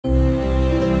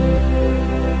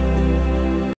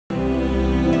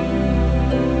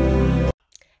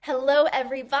Hello,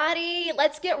 everybody.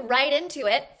 Let's get right into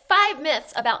it. 5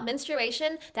 myths about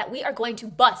menstruation that we are going to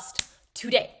bust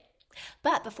today.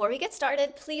 But before we get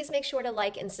started, please make sure to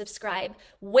like and subscribe.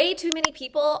 Way too many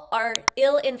people are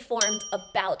ill-informed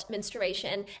about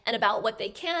menstruation and about what they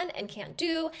can and can't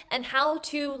do and how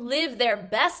to live their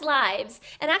best lives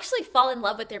and actually fall in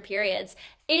love with their periods.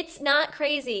 It's not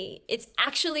crazy. It's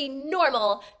actually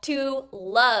normal to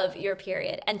love your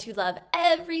period and to love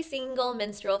every single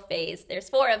menstrual phase. There's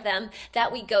 4 of them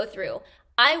that we go through.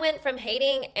 I went from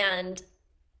hating and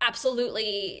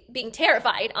absolutely being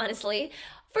terrified, honestly,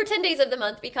 for 10 days of the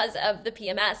month because of the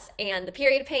PMS and the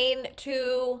period pain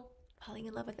to falling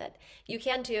in love with it. You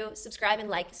can too. Subscribe and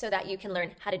like so that you can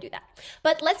learn how to do that.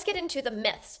 But let's get into the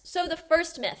myths. So the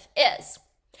first myth is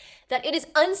that it is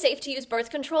unsafe to use birth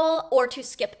control or to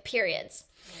skip periods.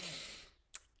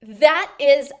 That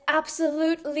is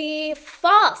absolutely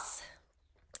false.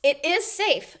 It is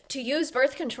safe to use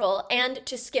birth control and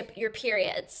to skip your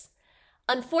periods.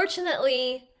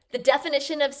 Unfortunately, the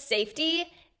definition of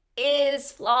safety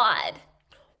is flawed.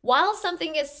 While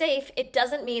something is safe, it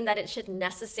doesn't mean that it should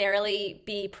necessarily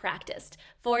be practiced.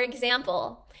 For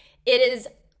example, it is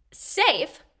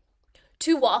safe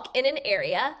to walk in an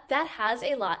area that has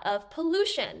a lot of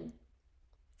pollution.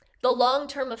 The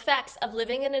long-term effects of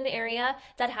living in an area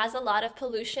that has a lot of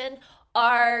pollution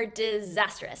are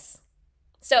disastrous.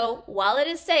 So while it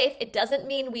is safe, it doesn't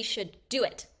mean we should do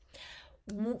it.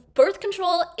 Birth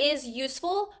control is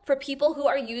useful for people who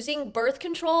are using birth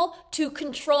control to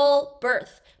control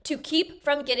birth, to keep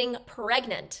from getting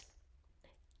pregnant.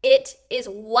 It is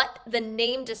what the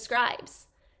name describes.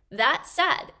 That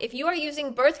said, if you are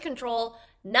using birth control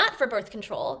not for birth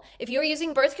control, if you are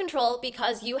using birth control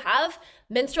because you have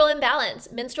menstrual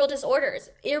imbalance, menstrual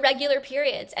disorders, irregular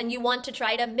periods, and you want to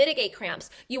try to mitigate cramps,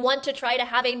 you want to try to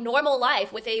have a normal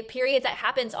life with a period that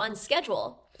happens on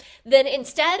schedule, then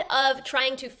instead of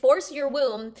trying to force your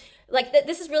womb, like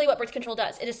this is really what birth control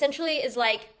does. It essentially is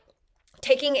like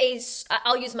taking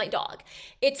I'll use my dog.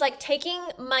 It's like taking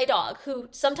my dog who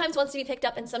sometimes wants to be picked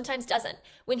up and sometimes doesn't.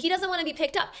 When he doesn't want to be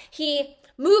picked up, he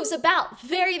moves about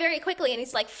very, very quickly and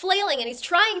he's like flailing and he's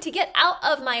trying to get out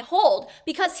of my hold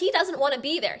because he doesn't want to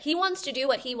be there. He wants to do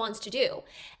what he wants to do.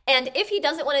 And if he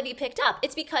doesn't want to be picked up,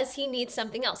 it's because he needs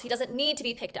something else. He doesn't need to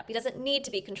be picked up. He doesn't need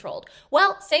to be controlled.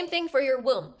 Well, same thing for your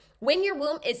womb. When your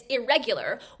womb is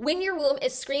irregular, when your womb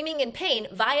is screaming in pain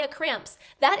via cramps,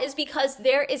 that is because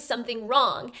there is something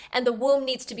wrong and the womb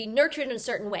needs to be nurtured in a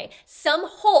certain way. Some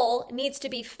hole needs to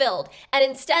be filled. And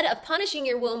instead of punishing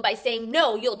your womb by saying,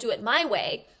 no, you'll do it my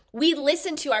way, we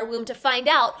listen to our womb to find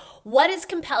out what is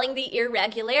compelling the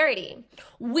irregularity.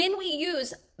 When we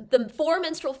use the 4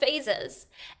 menstrual phases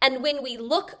and when we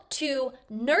look to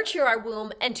nurture our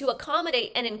womb and to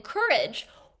accommodate and encourage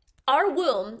our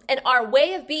womb and our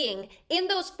way of being in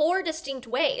those 4 distinct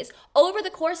ways over the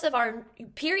course of our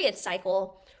period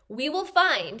cycle, we will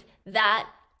find that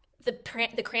the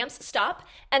cramps stop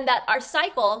and that our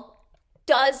cycle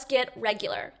does get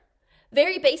regular.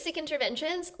 Very basic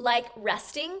interventions like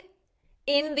resting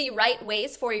in the right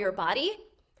ways for your body,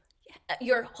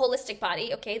 your holistic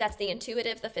body, okay? That's the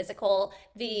intuitive, the physical,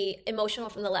 the emotional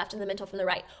from the left and the mental from the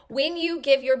right. When you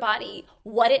give your body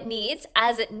what it needs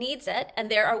as it needs it,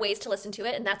 and there are ways to listen to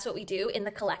it, and that's what we do in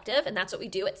the collective, and that's what we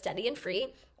do at Steady and Free.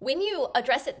 When you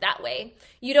address it that way,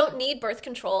 you don't need birth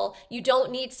control, you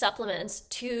don't need supplements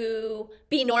to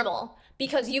be normal,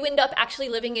 because you end up actually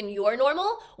living in your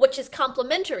normal, which is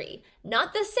complementary,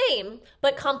 not the same,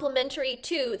 but complementary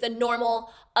to the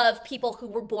normal of people who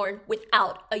were born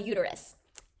without a uterus.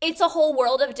 It's a whole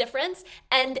world of difference,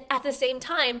 and at the same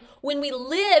time, when we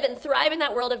live and thrive in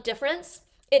that world of difference,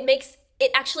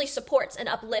 it actually supports and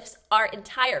uplifts our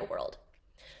entire world.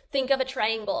 Think of a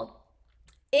triangle.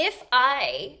 If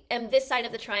I am this side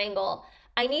of the triangle,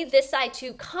 I need this side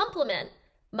to complement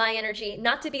my energy,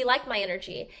 not to be like my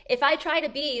energy. If I try to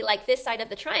be like this side of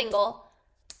the triangle,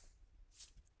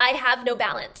 I have no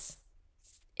balance.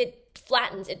 It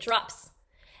flattens, it drops.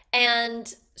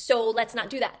 And so let's not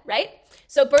do that, right?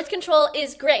 So birth control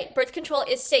is great. Birth control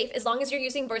is safe as long as you're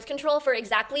using birth control for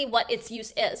exactly what its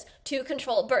use is, to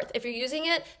control birth. If you're using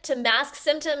it to mask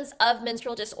symptoms of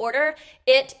menstrual disorder,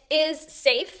 it is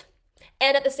safe.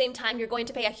 And at the same time, you're going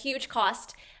to pay a huge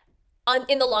cost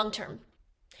in the long term.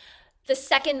 The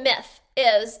second myth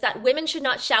is that women should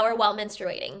not shower while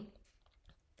menstruating.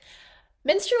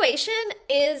 Menstruation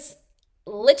is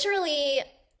literally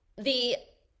the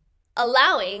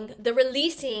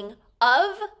releasing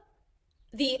of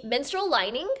the menstrual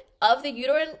lining, of the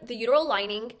uteral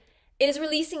lining. It is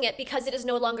releasing it because it is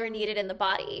no longer needed in the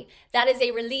body. That is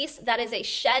a release, that is a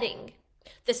shedding.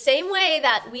 The same way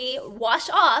that we wash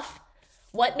off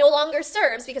what no longer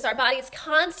serves, because our body is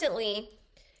constantly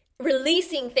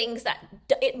releasing things that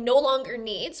it no longer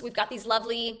needs. We've got these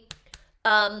lovely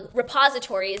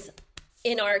repositories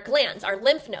in our glands, our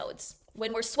lymph nodes.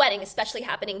 When we're sweating, especially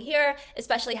happening here,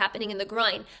 especially happening in the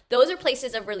groin, those are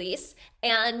places of release.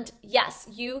 And yes,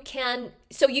 you can,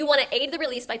 so you want to aid the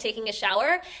release by taking a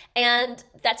shower, and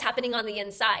that's happening on the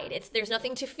inside. There's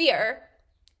nothing to fear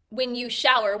when you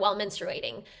shower while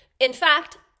menstruating. In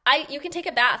fact, you can take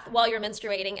a bath while you're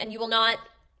menstruating, and you will not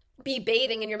be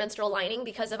bathing in your menstrual lining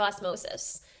because of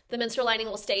osmosis. The menstrual lining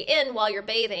will stay in while you're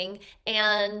bathing,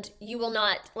 and you will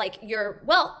not,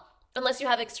 unless you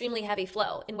have extremely heavy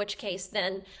flow, in which case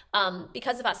then,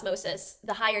 because of osmosis,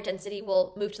 the higher density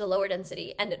will move to the lower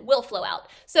density and it will flow out.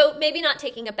 So maybe not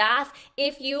taking a bath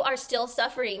if you are still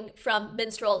suffering from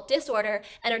menstrual disorder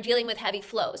and are dealing with heavy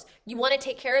flows. You want to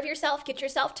take care of yourself, get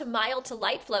yourself to mild to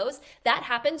light flows. That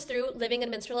happens through living in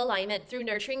menstrual alignment, through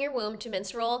nurturing your womb to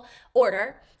menstrual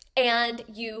order, and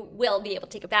you will be able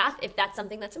to take a bath if that's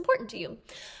something that's important to you.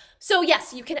 So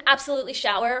yes, you can absolutely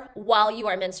shower while you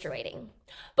are menstruating.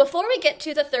 Before we get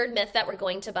to the third myth that we're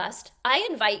going to bust, I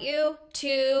invite you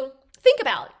to think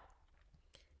about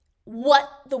what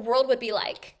the world would be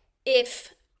like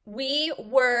if we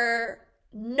were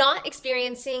not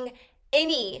experiencing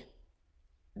any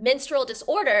menstrual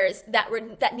disorders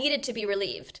that needed to be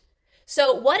relieved.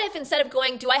 So what if instead of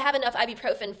going, do I have enough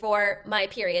ibuprofen for my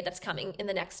period that's coming in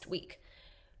the next week?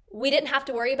 We didn't have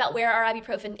to worry about where our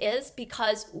ibuprofen is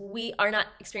because we are not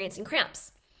experiencing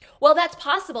cramps. Well, that's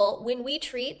possible when we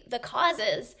treat the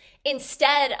causes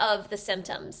instead of the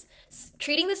symptoms.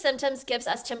 Treating the symptoms gives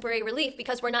us temporary relief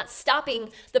because we're not stopping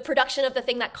the production of the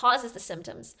thing that causes the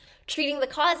symptoms. Treating the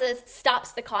causes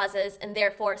stops the causes and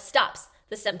therefore stops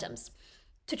the symptoms.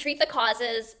 To treat the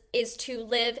causes is to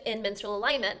live in menstrual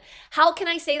alignment. How can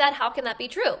I say that? How can that be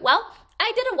true? Well,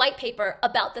 I did a white paper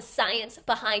about the science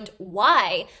behind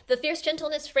why the Fierce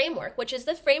Gentleness Framework, which is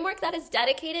the framework that is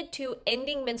dedicated to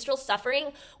ending menstrual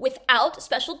suffering without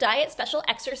special diet, special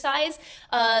exercise,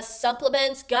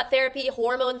 supplements, gut therapy,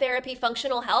 hormone therapy,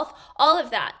 functional health, all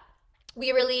of that.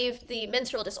 We relieve the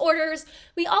menstrual disorders.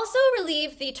 We also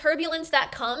relieve the turbulence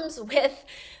that comes with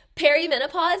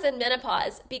perimenopause and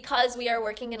menopause because we are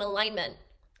working in alignment.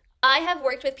 I have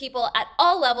worked with people at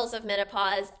all levels of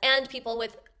menopause and people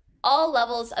with all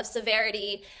levels of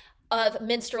severity of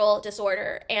menstrual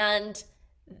disorder, and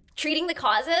treating the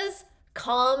causes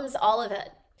calms all of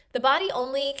it. The body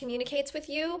only communicates with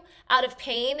you out of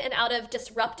pain and out of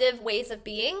disruptive ways of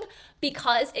being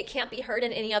because it can't be heard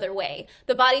in any other way.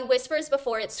 The body whispers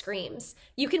before it screams.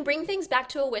 You can bring things back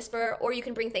to a whisper, or you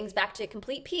can bring things back to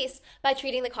complete peace by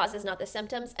treating the causes, not the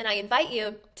symptoms. And I invite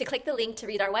you to click the link to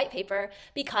read our white paper,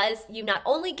 because you not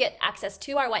only get access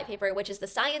to our white paper, which is the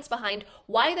science behind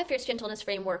why the Fierce Gentleness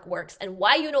Framework works and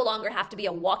why you no longer have to be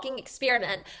a walking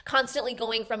experiment, constantly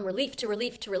going from relief to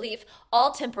relief to relief,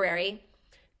 all temporary,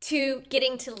 to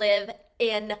getting to live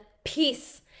in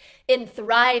peace, in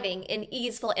thriving, in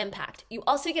easeful impact. You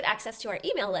also get access to our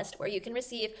email list where you can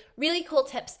receive really cool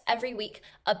tips every week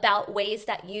about ways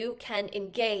that you can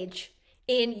engage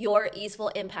in your easeful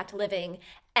impact living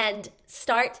and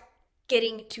start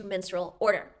getting to menstrual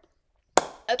order.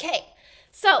 Okay,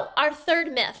 so our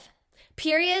third myth,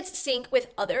 periods sync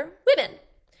with other women.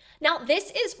 Now,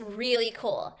 this is really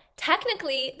cool.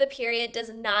 Technically, the period does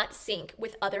not sync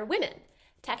with other women.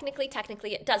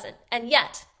 Technically, it doesn't. And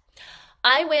yet,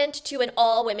 I went to an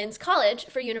all-women's college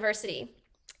for university,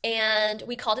 and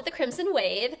we called it the Crimson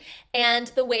Wave, and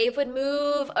the wave would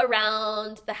move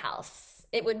around the house.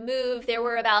 It would move. There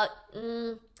were about,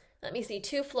 2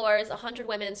 floors, 100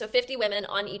 women, so 50 women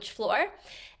on each floor,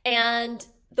 and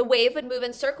the wave would move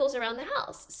in circles around the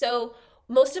house. So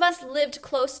most of us lived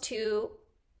close to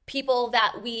people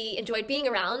that we enjoyed being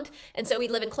around, and so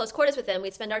we'd live in close quarters with them.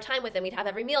 We'd spend our time with them. We'd have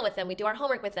every meal with them. We'd do our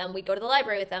homework with them. We'd go to the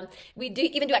library with them. We'd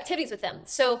even do activities with them.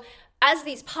 So as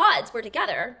these pods were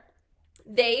together,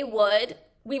 we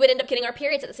would end up getting our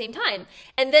periods at the same time.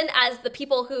 And then as the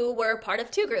people who were part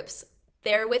of 2 groups,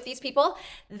 they're with these people,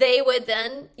 they would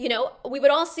then, we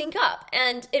would all sync up.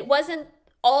 And it wasn't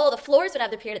all the floors would have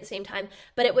their period at the same time,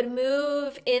 but it would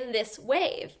move in this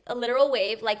wave, a literal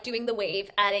wave, like doing the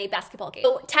wave at a basketball game.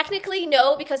 So technically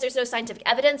no, because there's no scientific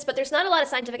evidence, but there's not a lot of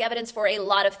scientific evidence for a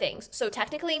lot of things. So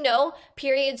technically no,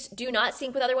 periods do not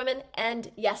sync with other women,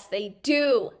 and yes, they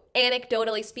do,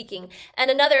 anecdotally speaking.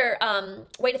 And another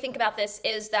way to think about this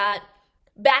is that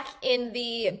back in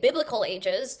the biblical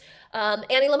ages,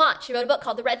 Annie Lamott, she wrote a book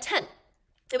called The Red Tent.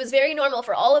 It was very normal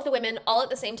for all of the women all at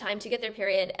the same time to get their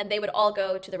period, and they would all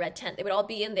go to the red tent. They would all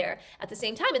be in there at the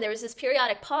same time. And there was this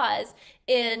periodic pause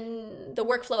in the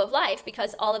workflow of life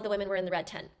because all of the women were in the red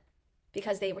tent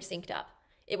because they were synced up.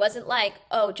 It wasn't like,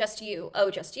 oh, just you,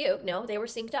 oh, just you. No, they were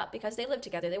synced up because they lived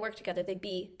together, they worked together, they'd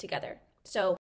be together. So